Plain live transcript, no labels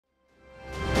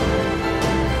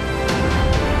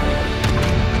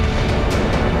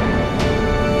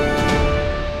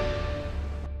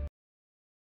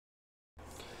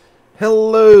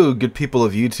Hello, good people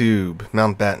of YouTube.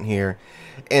 Mountbatten here,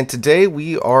 and today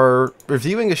we are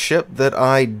reviewing a ship that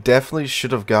I definitely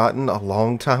should have gotten a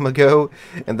long time ago,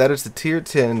 and that is the Tier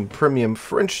 10 Premium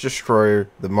French Destroyer,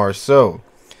 the Marceau.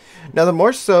 Now, the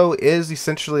Marceau is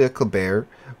essentially a Kleber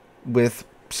with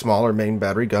smaller main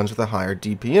battery guns with a higher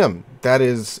DPM. That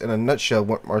is, in a nutshell,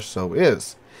 what Marceau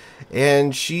is.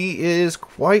 And she is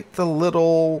quite the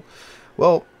little,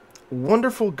 well,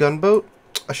 wonderful gunboat.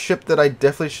 A ship that I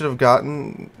definitely should have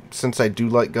gotten, since I do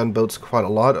like gunboats quite a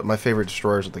lot. My favorite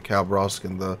destroyers are the Cabrosk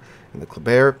and the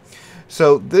Kleber.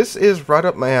 So this is right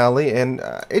up my alley, and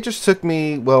it just took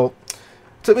me, well,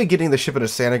 getting the ship in a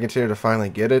Santa container to finally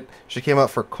get it. She came out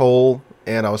for coal,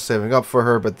 and I was saving up for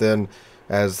her, but then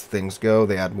as things go,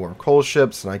 they add more coal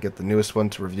ships, and I get the newest one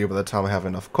to review by the time I have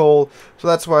enough coal. So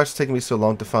that's why it's taking me so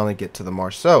long to finally get to the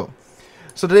Marceau.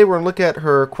 So today we're going to look at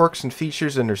her quirks and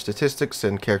features and her statistics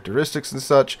and characteristics and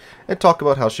such, and talk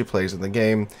about how she plays in the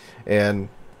game, and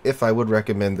if I would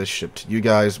recommend this ship to you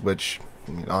guys, which,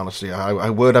 I mean, honestly, I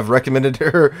would have recommended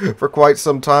her for quite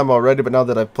some time already, but now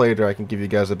that I've played her, I can give you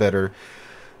guys a better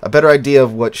idea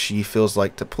of what she feels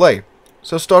like to play.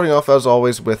 So starting off, as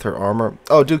always, with her armor.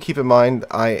 Oh, do keep in mind,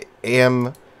 I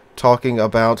am talking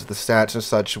about the stats and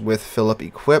such with Philip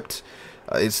equipped.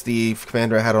 It's the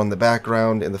commander I had on the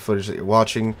background in the footage that you're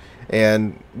watching,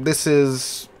 and this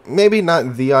is maybe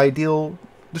not the ideal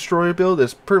destroyer build.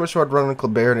 It's pretty much what I'd run on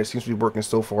Kleber, and it seems to be working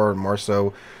so far in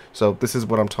Marceau, so this is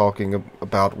what I'm talking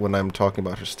about when I'm talking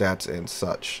about her stats and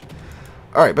such.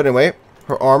 Alright, but anyway,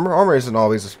 her armor. Armor isn't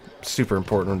always super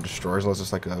important on destroyers, unless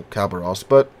it's like a Cabrosk,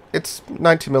 but it's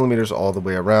 19mm all the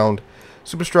way around.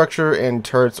 Superstructure and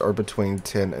turrets are between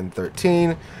 10 and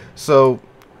 13, so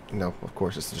no, of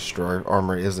course it's a destroyer.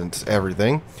 Armor isn't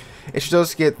everything. And she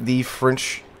does get the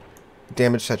French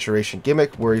damage saturation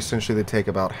gimmick, where essentially they take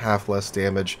about half less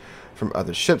damage from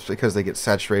other ships because they get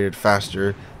saturated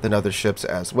faster than other ships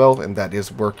as well, and that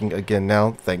is working again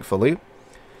now, thankfully.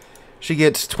 She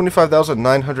gets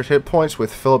 25,900 hit points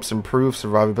with Philip's improved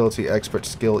survivability expert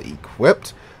skill equipped,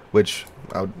 which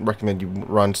I would recommend you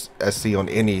run SC on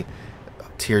any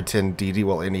tier 10 DD,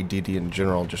 well, any DD in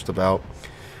general, just about.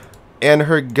 And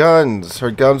her guns. Her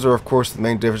guns are, of course, the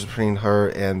main difference between her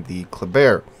and the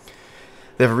Kleber.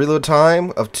 They have a reload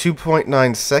time of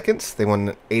 2.9 seconds. They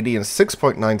won 80 in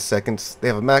 6.9 seconds. They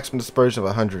have a maximum dispersion of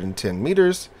 110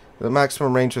 meters, with a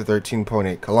maximum range of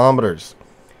 13.8 kilometers.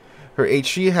 Her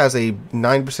HE has a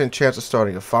 9% chance of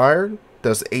starting a fire,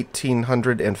 does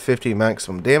 1,850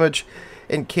 maximum damage,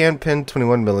 and can pin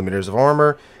 21mm of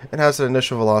armor, and has an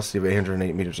initial velocity of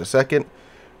 808 meters a second.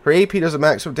 Her AP does a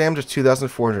maximum damage of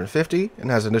 2,450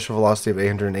 and has an initial velocity of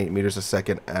 808 meters a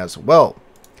second as well.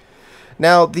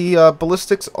 Now, the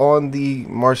ballistics on the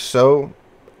Marceau,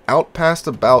 out past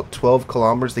about 12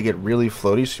 kilometers, they get really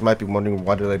floaty, so you might be wondering,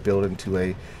 why did I build into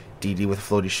a DD with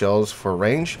floaty shells for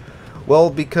range? Well,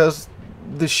 because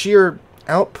the sheer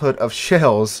output of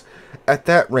shells at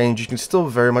that range, you can still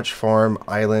very much farm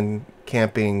island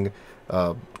camping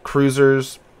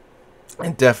cruisers,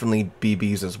 and definitely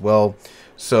BBs as well.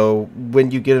 So when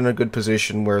you get in a good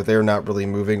position where they're not really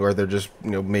moving, or they're just,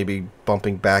 maybe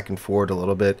bumping back and forward a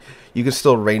little bit, you can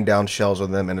still rain down shells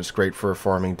on them, and it's great for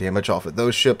farming damage off of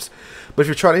those ships. But if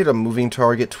you're trying to hit a moving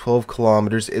target, 12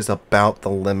 kilometers is about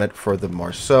the limit for the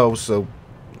Marceau. So,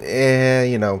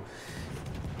 I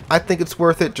think it's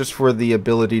worth it just for the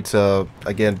ability to,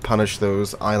 again, punish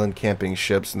those island camping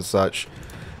ships and such.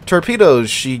 Torpedoes,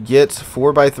 she gets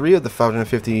 4x3 of the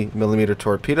 550mm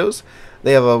torpedoes.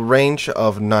 They have a range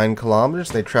of 9 kilometers.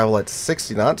 They travel at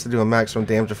 60 knots. They do a maximum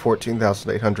damage of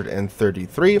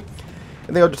 14,833.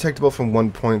 And they are detectable from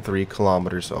 1.3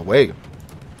 kilometers away.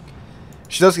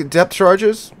 She does get depth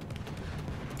charges.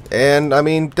 And, I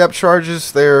mean, depth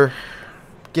charges, they're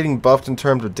getting buffed in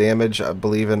terms of damage, I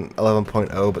believe, in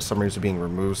 11.0, but some reasons are being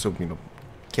removed, so,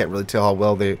 can't really tell how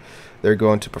well they're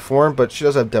going to perform. But she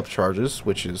does have depth charges,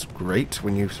 which is great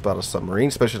when you spot a submarine,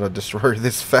 especially on a destroyer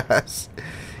this fast.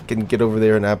 Can get over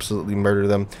there and absolutely murder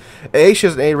them. She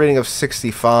has an A rating of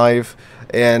 65,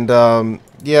 and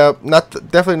yeah,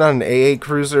 definitely not an AA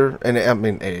cruiser, and I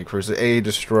mean AA cruiser, AA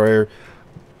destroyer,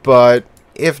 but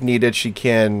if needed, she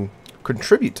can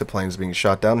contribute to planes being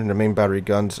shot down, and her main battery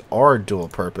guns are dual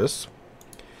purpose.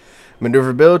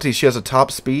 Maneuverability, she has a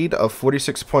top speed of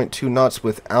 46.2 knots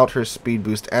without her speed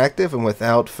boost active and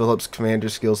without Philip's commander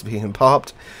skills being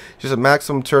popped. She has a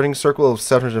maximum turning circle of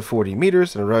 740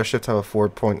 meters and a rush shift time of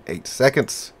 4.8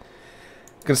 seconds.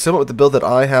 Consistent with the build that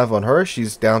I have on her,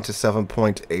 she's down to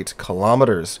 7.8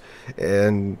 kilometers.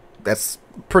 And that's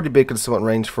pretty big concealment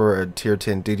range for a tier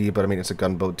 10 DD, but I mean, it's a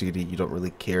gunboat DD. You don't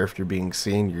really care if you're being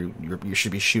seen. You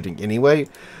should be shooting anyway.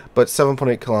 But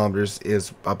 7.8 kilometers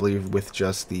is, I believe, with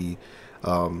just the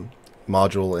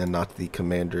module and not the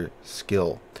commander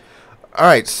skill.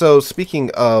 Alright, so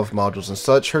speaking of modules and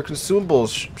such, her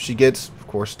consumables, she gets, of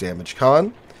course, damage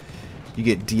con. You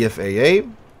get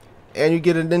DFAA. And you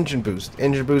get an engine boost.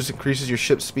 Engine boost increases your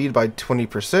ship speed by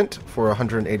 20% for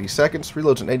 180 seconds,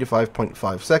 reloads in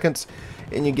 85.5 seconds,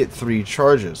 and you get 3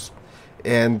 charges.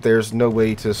 And there's no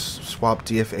way to swap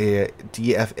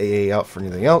DFAA out for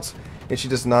anything else. And she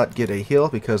does not get a heal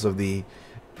because of the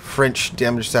French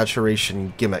damage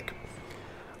saturation gimmick.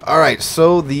 Alright,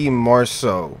 so the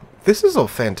Marceau. This is a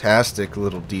fantastic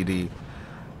little DD.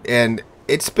 And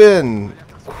it's been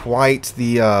quite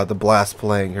the blast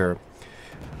playing her.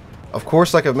 Of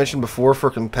course, like I've mentioned before, for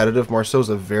competitive, Marceau's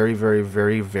a very, very,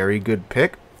 very, very good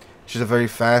pick. She's a very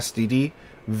fast DD,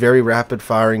 very rapid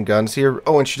firing guns here.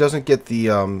 Oh, and she doesn't get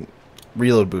the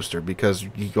reload booster because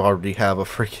you already have a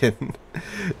freaking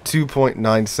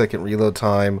 2.9 second reload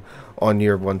time on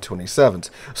your 127s.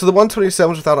 So the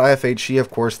 127s without IFHE, of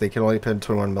course, they can only pen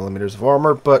 21 millimeters of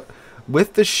armor, but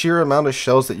with the sheer amount of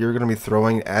shells that you're going to be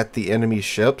throwing at the enemy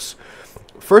ships,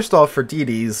 first off, for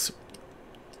DDs,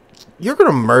 you're going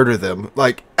to murder them.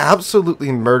 Like,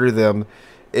 absolutely murder them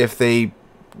if they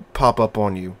pop up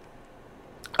on you.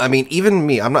 I mean, even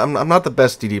me, I'm not the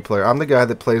best DD player. I'm the guy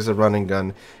that plays the running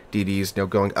gun DDs, you know,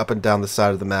 going up and down the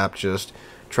side of the map, just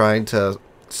trying to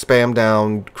spam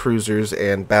down cruisers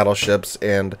and battleships,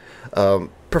 and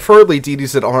preferably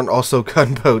DDs that aren't also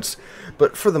gunboats.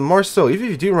 But for the Marceau, even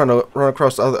if you do run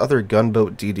across other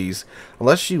gunboat DDs,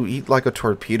 unless you eat like a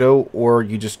torpedo or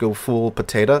you just go full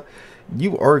potato,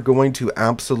 you are going to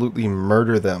absolutely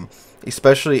murder them,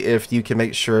 especially if you can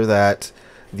make sure that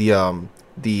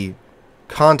the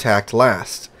contact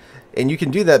lasts. And you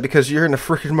can do that because you're in a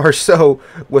freaking Marceau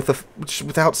with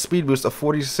without speed boost of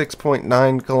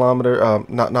 46.9 kilometer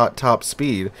not top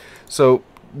speed. So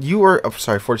you are, oh,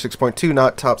 sorry, 46.2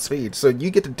 not top speed. So you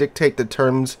get to dictate the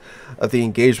terms of the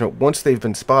engagement once they've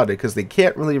been spotted, because they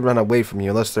can't really run away from you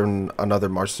unless they're in another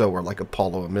Marceau or like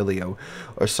Apollo Emilio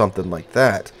or something like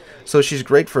that. So she's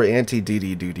great for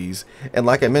anti-DD duties, and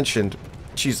like I mentioned,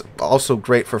 she's also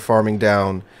great for farming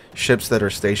down ships that are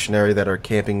stationary, that are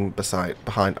camping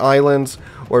behind islands,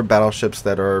 or battleships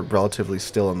that are relatively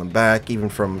still in the back, even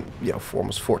from, you know, for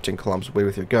almost 14 kilometers away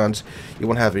with your guns. You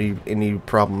won't have any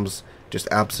problems just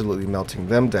absolutely melting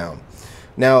them down.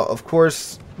 Now, of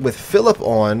course, with Philip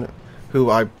on, who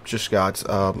I just got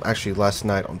actually last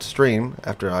night on stream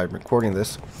after I'm recording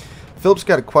this, Philip's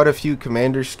got quite a few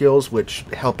commander skills which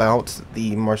help out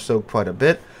the Marceau quite a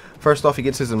bit. First off, he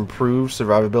gets his improved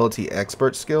survivability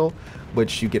expert skill,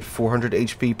 which you get 400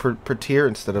 HP per tier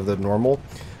instead of the normal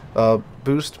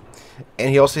boost. And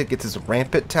he also gets his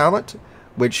rampant talent,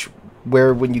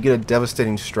 where when you get a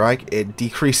devastating strike, it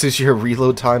decreases your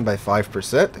reload time by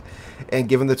 5%. And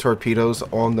given the torpedoes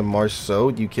on the Marceau,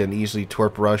 you can easily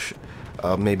torp rush.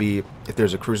 Maybe if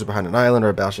there's a cruiser behind an island or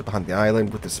a battleship behind the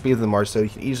island, with the speed of the Marceau, you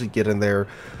can easily get in there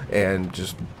and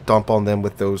just dump on them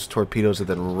with those torpedoes and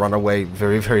then run away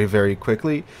very, very, very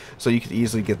quickly. So you can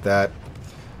easily get that.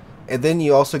 And then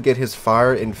you also get his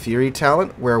Fire and Fury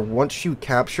talent, where once you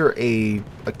capture a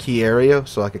key area,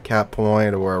 so like a cap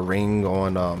point or a ring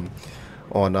on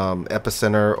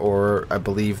epicenter, or I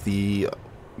believe the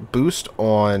boost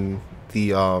on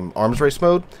the arms race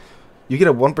mode, you get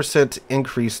a 1%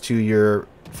 increase to your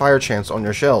fire chance on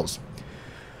your shells.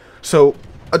 So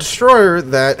a destroyer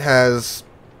that has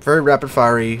very rapid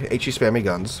fiery HE spammy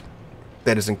guns,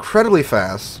 that is incredibly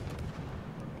fast,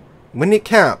 when it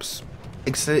caps,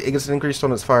 it gets an increase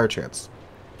on its fire chance.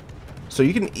 So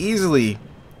you can easily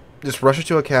just rush it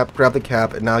to a cap, grab the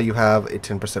cap, and now you have a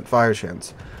 10% fire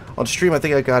chance. On stream, I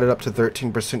think I got it up to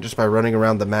 13% just by running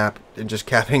around the map and just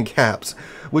capping caps,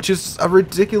 which is a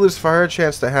ridiculous fire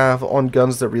chance to have on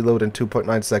guns that reload in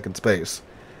 2.9 second space.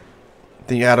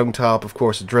 Then you add on top, of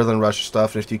course, adrenaline rush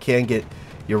stuff, and if you can get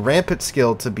your rampant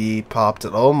skill to be popped,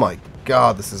 oh my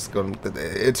god, this is going,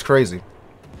 it's crazy.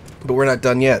 But we're not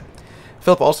done yet.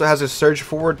 Philip also has his Surge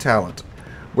Forward talent,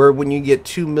 where when you get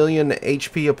 2 million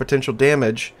HP of potential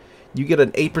damage, you get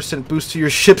an 8% boost to your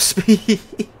ship speed.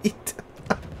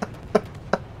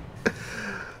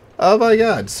 Oh my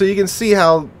god. So you can see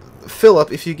how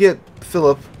Philip, if you get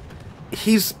Philip,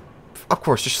 he's, of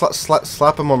course, just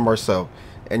slap him on Marceau,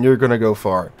 and you're going to go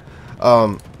far.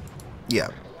 Yeah.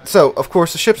 So, of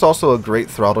course, the ship's also a great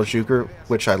throttle juker,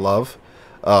 which I love.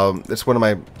 It's one of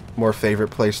my more favorite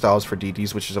play styles for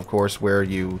DDs, which is, of course, where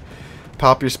you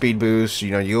pop your speed boost,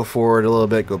 you know, you go forward a little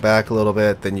bit, go back a little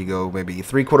bit, then you go maybe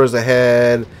 3/4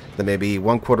 ahead, then maybe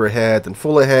 1/4 ahead, then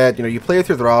full ahead. You know, you play with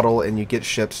your throttle and you get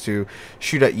ships to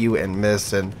shoot at you and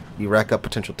miss, and you rack up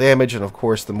potential damage. And of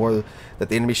course, the more that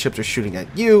the enemy ships are shooting at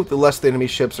you, the less the enemy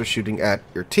ships are shooting at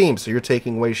your team. So you're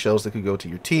taking away shells that could go to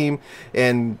your team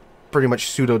and pretty much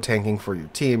pseudo-tanking for your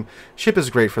team. Ship is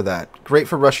great for that. Great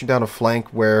for rushing down a flank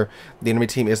where the enemy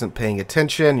team isn't paying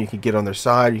attention. You can get on their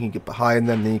side, you can get behind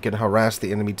them, then you can harass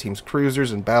the enemy team's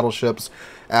cruisers and battleships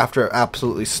after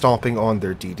absolutely stomping on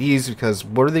their DDs, because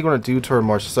what are they going to do to our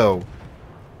Marceau?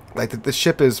 Like, the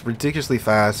ship is ridiculously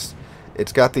fast.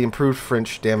 It's got the improved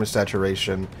French damage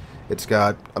saturation. It's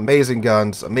got amazing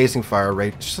guns, amazing fire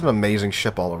rate, just an amazing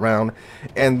ship all around.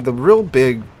 And the real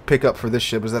big pickup for this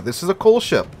ship is that this is a coal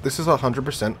ship. This is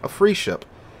 100% a free ship.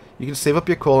 You can save up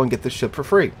your coal and get this ship for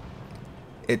free.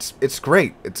 It's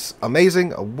great. It's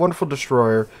amazing, a wonderful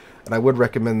destroyer, and I would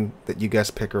recommend that you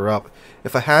guys pick her up.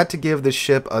 If I had to give this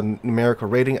ship a numerical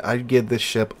rating, I'd give this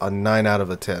ship a 9 out of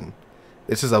a 10.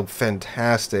 This is a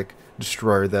fantastic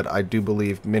destroyer that I do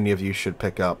believe many of you should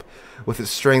pick up, with its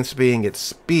strengths being its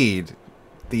speed,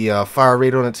 the fire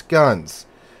rate on its guns,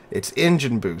 its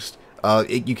engine boost.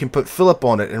 You can put Phillip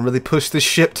on it and really push the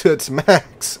ship to its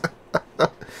max.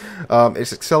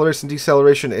 Its acceleration and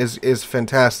deceleration is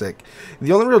fantastic.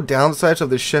 The only real downsides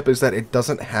of this ship is that it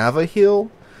doesn't have a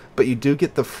heal, but you do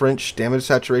get the French damage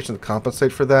saturation to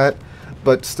compensate for that.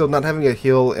 But still, not having a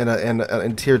heal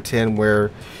in tier 10 where,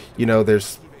 you know,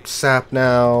 there's sap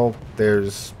now,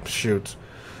 there's shoot,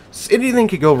 anything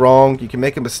could go wrong. You can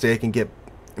make a mistake and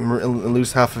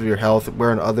lose half of your health,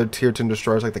 where in other tier 10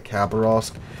 destroyers like the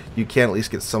Khabarovsk, you can at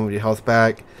least get some of your health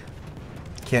back.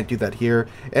 Can't do that here.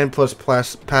 And plus,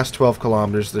 past 12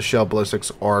 kilometers, the shell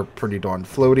ballistics are pretty darn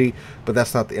floaty, but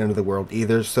that's not the end of the world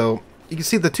either. So you can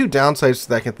see the two downsides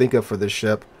that I can think of for this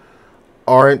ship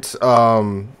aren't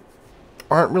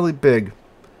really big.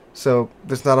 So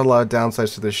there's not a lot of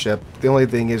downsides to this ship. The only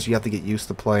thing is you have to get used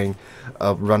to playing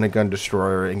a run and gun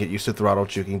destroyer and get used to throttle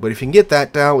juking. But if you can get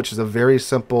that down, which is a very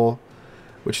simple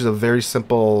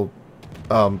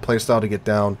playstyle to get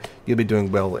down, you'll be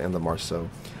doing well in the Marceau.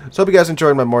 So I hope you guys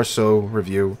enjoyed my Marceau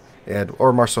review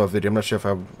or Marceau video. I'm not sure if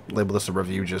I've labeled this a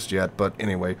review just yet, but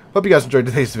anyway, hope you guys enjoyed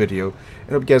today's video,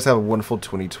 and hope you guys have a wonderful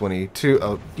 2022.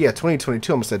 Yeah,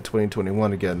 2022. I almost said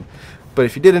 2021 again. But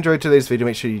if you did enjoy today's video,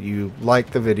 make sure you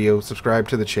like the video, subscribe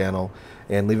to the channel,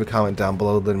 and leave a comment down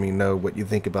below letting me know what you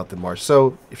think about the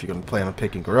Marceau, if you're going to plan on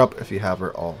picking her up, if you have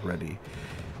her already.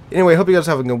 Anyway, hope you guys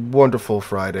are having a wonderful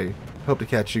Friday. Hope to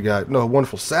catch you guys. No, a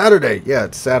wonderful Saturday. Yeah,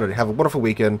 it's Saturday. Have a wonderful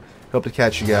weekend. Hope to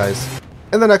catch you guys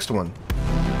in the next one.